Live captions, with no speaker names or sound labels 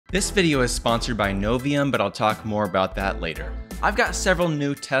This video is sponsored by Novium, but I'll talk more about that later. I've got several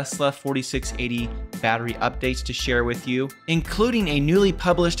new Tesla 4680 battery updates to share with you, including a newly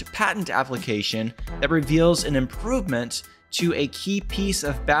published patent application that reveals an improvement to a key piece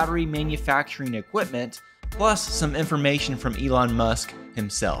of battery manufacturing equipment, plus some information from Elon Musk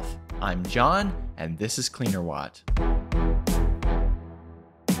himself. I'm John, and this is Cleanerwatt.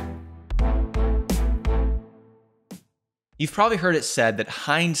 You've probably heard it said that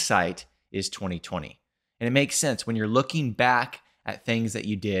hindsight is 20/20. And it makes sense when you're looking back at things that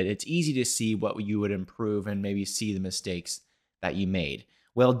you did. It's easy to see what you would improve and maybe see the mistakes that you made.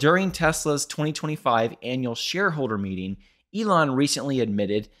 Well, during Tesla's 2025 annual shareholder meeting, Elon recently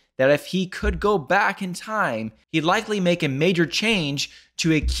admitted that if he could go back in time, he'd likely make a major change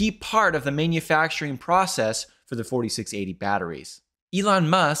to a key part of the manufacturing process for the 4680 batteries. Elon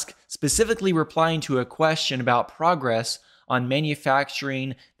Musk, specifically replying to a question about progress on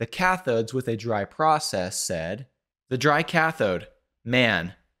manufacturing the cathodes with a dry process, said, "The dry cathode,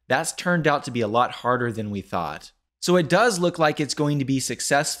 man, that's turned out to be a lot harder than we thought. So it does look like it's going to be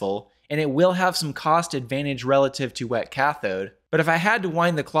successful, and it will have some cost advantage relative to wet cathode. But if I had to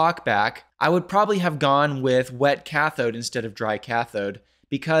wind the clock back, I would probably have gone with wet cathode instead of dry cathode,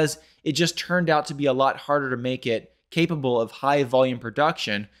 because it just turned out to be a lot harder to make it capable of high volume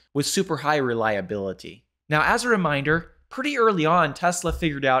production with super high reliability." Now, as a reminder, pretty early on, Tesla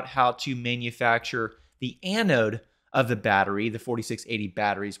figured out how to manufacture the anode of the battery, the 4680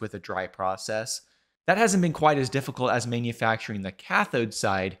 batteries, with a dry process. That hasn't been quite as difficult as manufacturing the cathode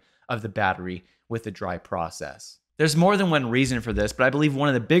side of the battery with a dry process. There's more than one reason for this, but I believe one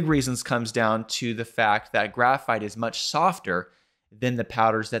of the big reasons comes down to the fact that graphite is much softer than the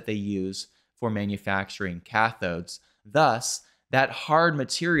powders that they use for manufacturing cathodes. Thus, that hard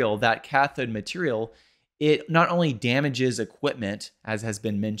material, that cathode material, it not only damages equipment, as has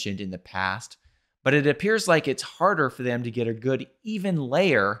been mentioned in the past, but it appears like it's harder for them to get a good even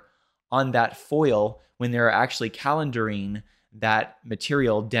layer on that foil when they're actually calendaring that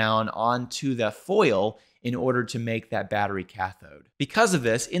material down onto the foil in order to make that battery cathode. Because of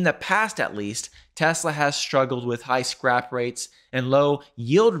this, in the past at least, Tesla has struggled with high scrap rates and low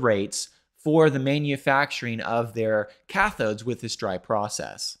yield rates for the manufacturing of their cathodes with this dry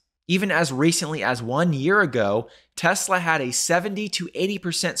process. Even as recently as 1 year ago, Tesla had a 70 to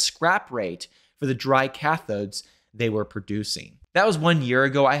 80% scrap rate for the dry cathodes they were producing. That was 1 year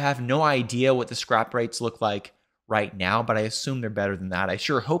ago. I have no idea what the scrap rates look like right now, but I assume they're better than that. I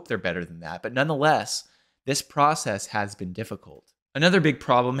sure hope they're better than that. But nonetheless, this process has been difficult. Another big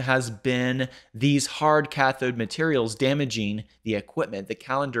problem has been these hard cathode materials damaging the equipment, the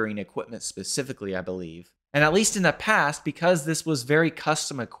calendaring equipment specifically, I believe. And at least in the past, because this was very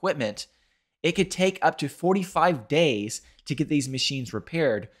custom equipment, it could take up to 45 days to get these machines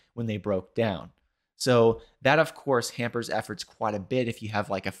repaired when they broke down. So that, of course, hampers efforts quite a bit if you have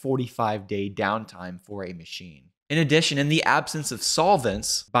like a 45-day downtime for a machine. In addition, in the absence of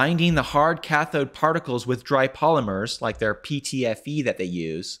solvents, binding the hard cathode particles with dry polymers, like their PTFE that they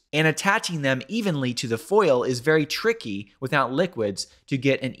use, and attaching them evenly to the foil is very tricky without liquids to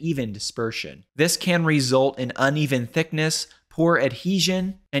get an even dispersion. This can result in uneven thickness, poor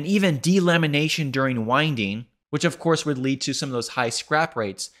adhesion, and even delamination during winding, which of course would lead to some of those high scrap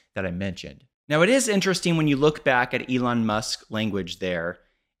rates that I mentioned. Now, it is interesting when you look back at Elon Musk's language there.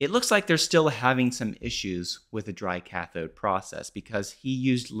 It looks like they're still having some issues with the dry cathode process, because he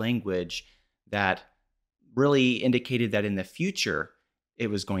used language that really indicated that in the future it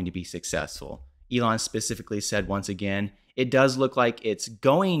was going to be successful. Elon specifically said, once again, it does look like it's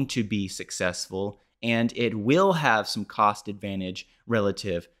going to be successful and it will have some cost advantage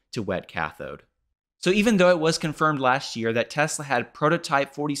relative to wet cathode. So even though it was confirmed last year that Tesla had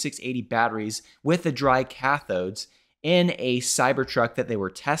prototype 4680 batteries with the dry cathodes in a Cybertruck that they were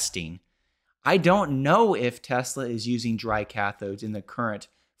testing, I don't know if Tesla is using dry cathodes in the current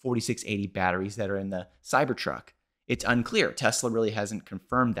 4680 batteries that are in the Cybertruck. It's unclear. Tesla really hasn't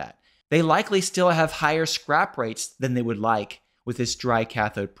confirmed that. They likely still have higher scrap rates than they would like with this dry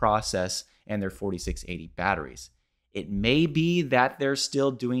cathode process and their 4680 batteries. It may be that they're still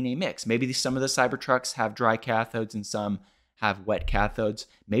doing a mix. Maybe some of the Cybertrucks have dry cathodes and some have wet cathodes.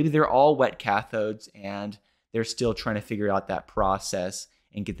 Maybe they're all wet cathodes and they're still trying to figure out that process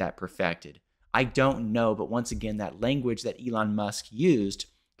and get that perfected. I don't know, but once again, that language that Elon Musk used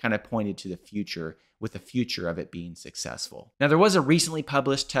kind of pointed to the future, with the future of it being successful. Now, there was a recently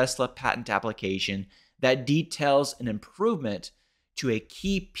published Tesla patent application that details an improvement to a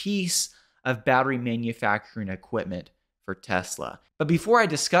key piece of battery manufacturing equipment for Tesla. But before I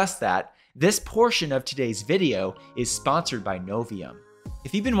discuss that, this portion of today's video is sponsored by Novium.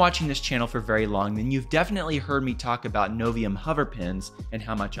 If you've been watching this channel for very long, then you've definitely heard me talk about Novium hover pins and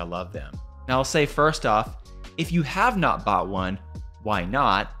how much I love them. Now I'll say first off, if you have not bought one, why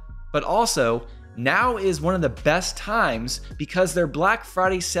not? But also, now is one of the best times because their Black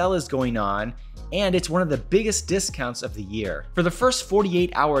Friday sale is going on and it's one of the biggest discounts of the year. For the first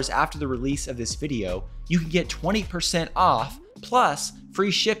 48 hours after the release of this video, you can get 20% off plus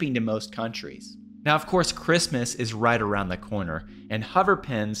free shipping to most countries. Now, of course, Christmas is right around the corner, and hover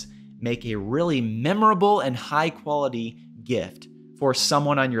pins make a really memorable and high quality gift for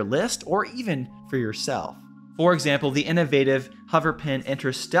someone on your list or even for yourself. For example, the innovative hover pin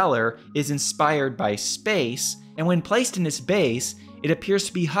Interstellar is inspired by space, and when placed in its base, it appears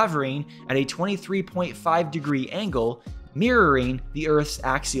to be hovering at a 23.5-degree angle, mirroring the Earth's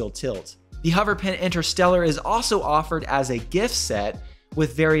axial tilt. The hover pin Interstellar is also offered as a gift set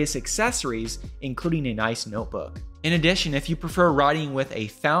with various accessories, including a nice notebook. In addition, if you prefer writing with a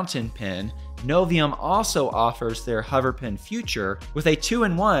fountain pen, Novium also offers their hover pin Future with a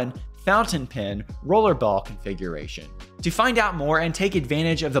 2-in-1 fountain pen rollerball configuration. To find out more and take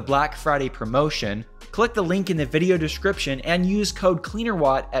advantage of the Black Friday promotion, click the link in the video description and use code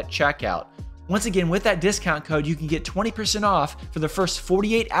Cleanerwatt at checkout. Once again, with that discount code, you can get 20% off for the first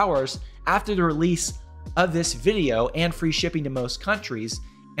 48 hours after the release of this video and free shipping to most countries.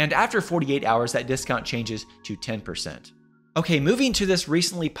 And after 48 hours, that discount changes to 10%. Okay, moving to this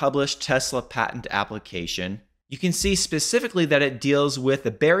recently published Tesla patent application, you can see specifically that it deals with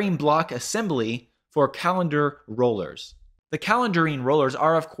the bearing block assembly for calendar rollers. The calendaring rollers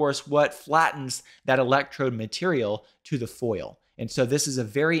are, of course, what flattens that electrode material to the foil. And so this is a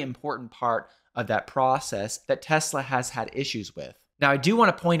very important part of that process that Tesla has had issues with. Now, I do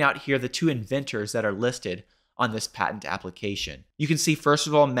want to point out here the two inventors that are listed on this patent application. You can see, first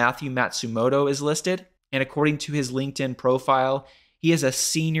of all, Matthew Matsumoto is listed, and according to his LinkedIn profile, he is a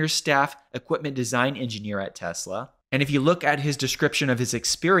senior staff equipment design engineer at Tesla. And if you look at his description of his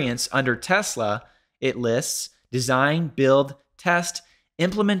experience under Tesla, it lists design, build, test,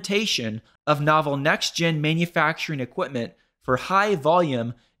 implementation of novel next-gen manufacturing equipment for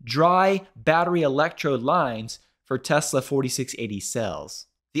high-volume, dry battery electrode lines for Tesla 4680 cells.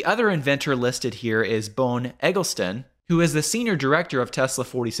 The other inventor listed here is Bone Eggleston, who is the senior director of Tesla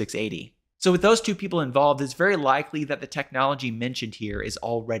 4680. So with those two people involved, it's very likely that the technology mentioned here is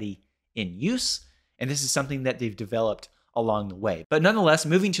already in use, and this is something that they've developed along the way. But nonetheless,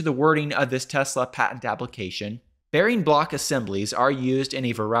 moving to the wording of this Tesla patent application, bearing block assemblies are used in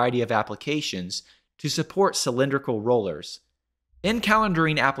a variety of applications to support cylindrical rollers. In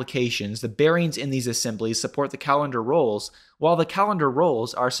calendaring applications, the bearings in these assemblies support the calendar rolls, while the calendar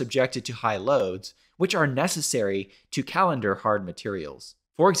rolls are subjected to high loads, which are necessary to calendar hard materials.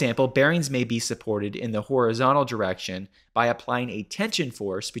 For example, bearings may be supported in the horizontal direction by applying a tension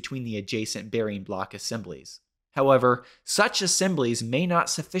force between the adjacent bearing block assemblies. However, such assemblies may not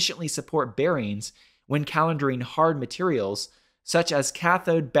sufficiently support bearings when calendaring hard materials, such as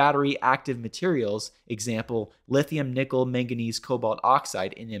cathode battery active materials, example, lithium, nickel, manganese, cobalt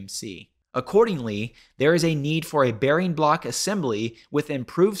oxide, NMC. Accordingly, there is a need for a bearing block assembly with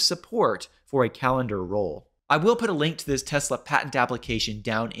improved support for a calendar roll. I will put a link to this Tesla patent application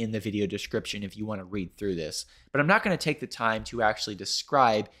down in the video description if you want to read through this, but I'm not going to take the time to actually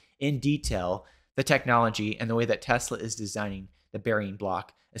describe in detail the technology and the way that Tesla is designing the bearing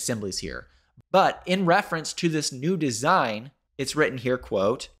block assemblies here. But in reference to this new design, it's written here,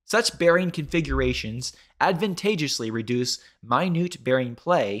 quote, "Such bearing configurations advantageously reduce minute bearing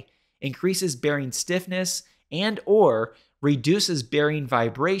play, increases bearing stiffness, and/or reduces bearing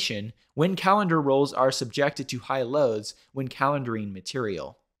vibration when calendar rolls are subjected to high loads when calendaring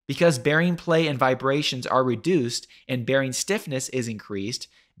material. Because bearing play and vibrations are reduced and bearing stiffness is increased,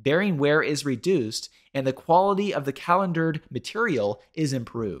 bearing wear is reduced, and the quality of the calendared material is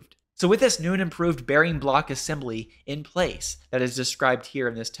improved." So with this new and improved bearing block assembly in place that is described here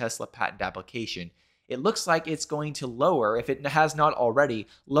in this Tesla patent application, it looks like it's going to lower, if it has not already,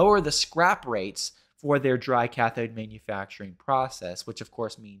 lower the scrap rates for their dry cathode manufacturing process, which of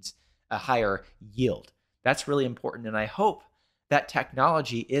course means a higher yield. That's really important, and I hope that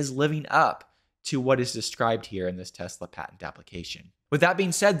technology is living up to what is described here in this Tesla patent application. With that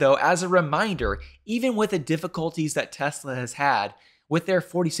being said though, as a reminder, even with the difficulties that Tesla has had with their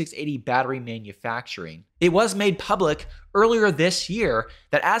 4680 battery manufacturing, it was made public earlier this year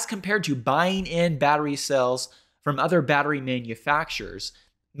that as compared to buying in battery cells from other battery manufacturers,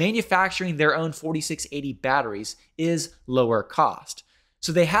 manufacturing their own 4680 batteries is lower cost.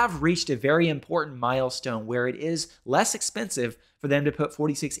 So they have reached a very important milestone where it is less expensive for them to put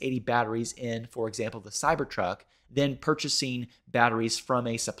 4680 batteries in, for example, the Cybertruck, than purchasing batteries from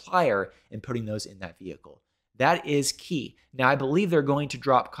a supplier and putting those in that vehicle. That is key. Now, I believe they're going to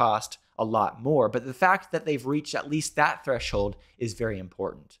drop cost a lot more, but the fact that they've reached at least that threshold is very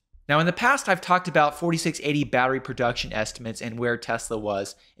important. Now, in the past, I've talked about 4680 battery production estimates and where Tesla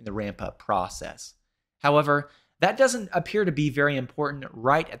was in the ramp-up process. However, that doesn't appear to be very important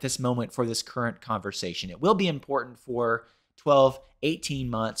right at this moment for this current conversation. It will be important for 12, 18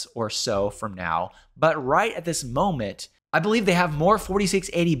 months or so from now, but right at this moment, I believe they have more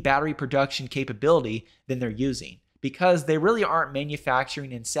 4680 battery production capability than they're using because they really aren't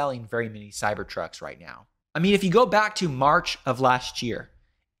manufacturing and selling very many Cybertrucks right now. I mean, if you go back to March of last year,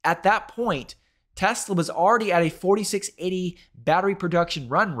 at that point, Tesla was already at a 4680 battery production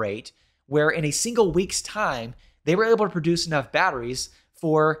run rate where in a single week's time, they were able to produce enough batteries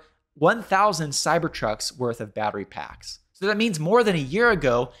for 1,000 Cybertrucks worth of battery packs. So that means more than a year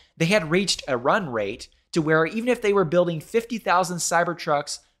ago, they had reached a run rate to where even if they were building 50,000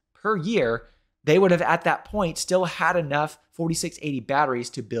 Cybertrucks per year, they would have at that point still had enough 4680 batteries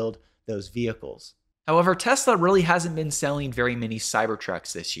to build those vehicles. However, Tesla really hasn't been selling very many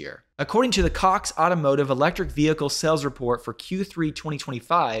Cybertrucks this year. According to the Cox Automotive Electric Vehicle Sales Report for Q3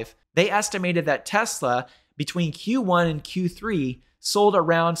 2025, they estimated that Tesla between Q1 and Q3 sold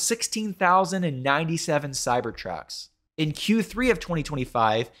around 16,097 Cybertrucks. In Q3 of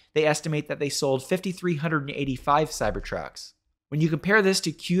 2025, they estimate that they sold 5,385 Cybertrucks. When you compare this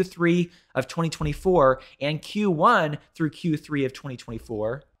to Q3 of 2024 and Q1 through Q3 of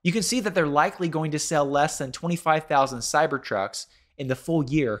 2024, you can see that they're likely going to sell less than 25,000 Cybertrucks in the full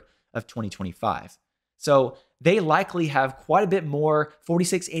year of 2025. So they likely have quite a bit more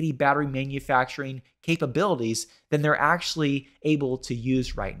 4680 battery manufacturing capabilities than they're actually able to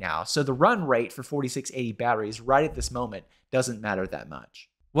use right now. So the run rate for 4680 batteries right at this moment doesn't matter that much.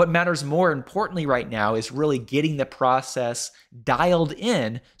 What matters more importantly right now is really getting the process dialed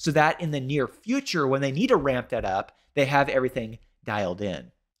in so that in the near future, when they need to ramp that up, they have everything dialed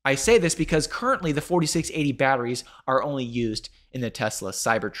in. I say this because currently the 4680 batteries are only used in the Tesla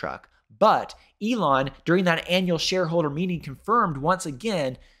Cybertruck. But Elon, during that annual shareholder meeting, confirmed once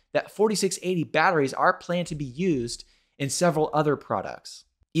again that 4680 batteries are planned to be used in several other products.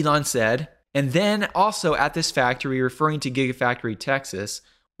 Elon said, and then also at this factory, referring to Gigafactory Texas,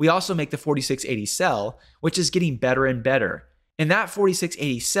 we also make the 4680 cell, which is getting better and better. In that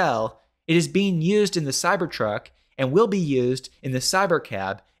 4680 cell, it is being used in the Cybertruck and will be used in the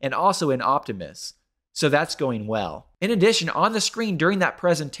Cybercab and also in Optimus. So that's going well. In addition, on the screen during that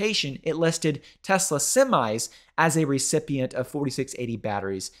presentation, it listed Tesla semis as a recipient of 4680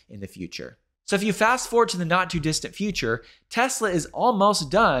 batteries in the future. So if you fast forward to the not too distant future, Tesla is almost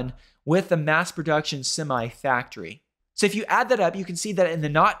done with the mass production semi factory. So if you add that up, you can see that in the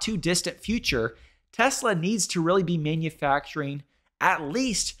not too distant future, Tesla needs to really be manufacturing at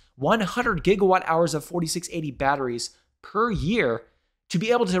least 100 gigawatt hours of 4680 batteries per year to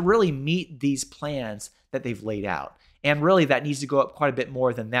be able to really meet these plans that they've laid out. And really that needs to go up quite a bit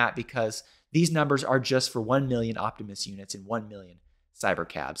more than that because these numbers are just for 1 million Optimus units and 1 million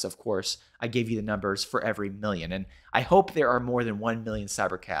Cybercabs. Of course, I gave you the numbers for every million, and I hope there are more than 1 million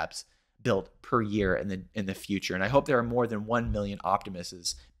Cybercabs built per year in the future. And I hope there are more than 1 million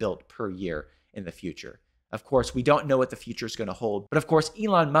Optimuses built per year in the future. Of course, we don't know what the future is going to hold, but of course,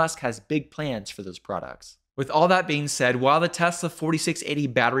 Elon Musk has big plans for those products. With all that being said, while the Tesla 4680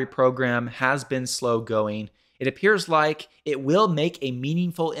 battery program has been slow going, it appears like it will make a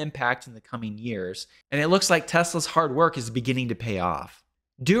meaningful impact in the coming years, and it looks like Tesla's hard work is beginning to pay off.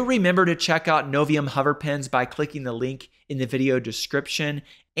 Do remember to check out Novium hover pens by clicking the link in the video description.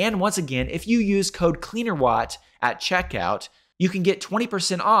 And once again, if you use code Cleanerwatt at checkout, you can get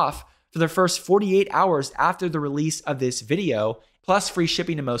 20% off for the first 48 hours after the release of this video, plus free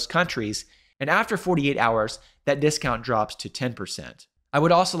shipping to most countries. And after 48 hours, that discount drops to 10%. I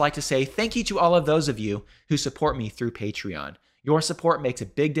would also like to say thank you to all of those of you who support me through Patreon. Your support makes a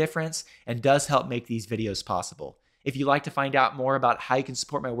big difference and does help make these videos possible. If you'd like to find out more about how you can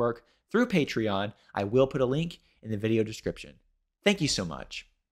support my work through Patreon, I will put a link in the video description. Thank you so much.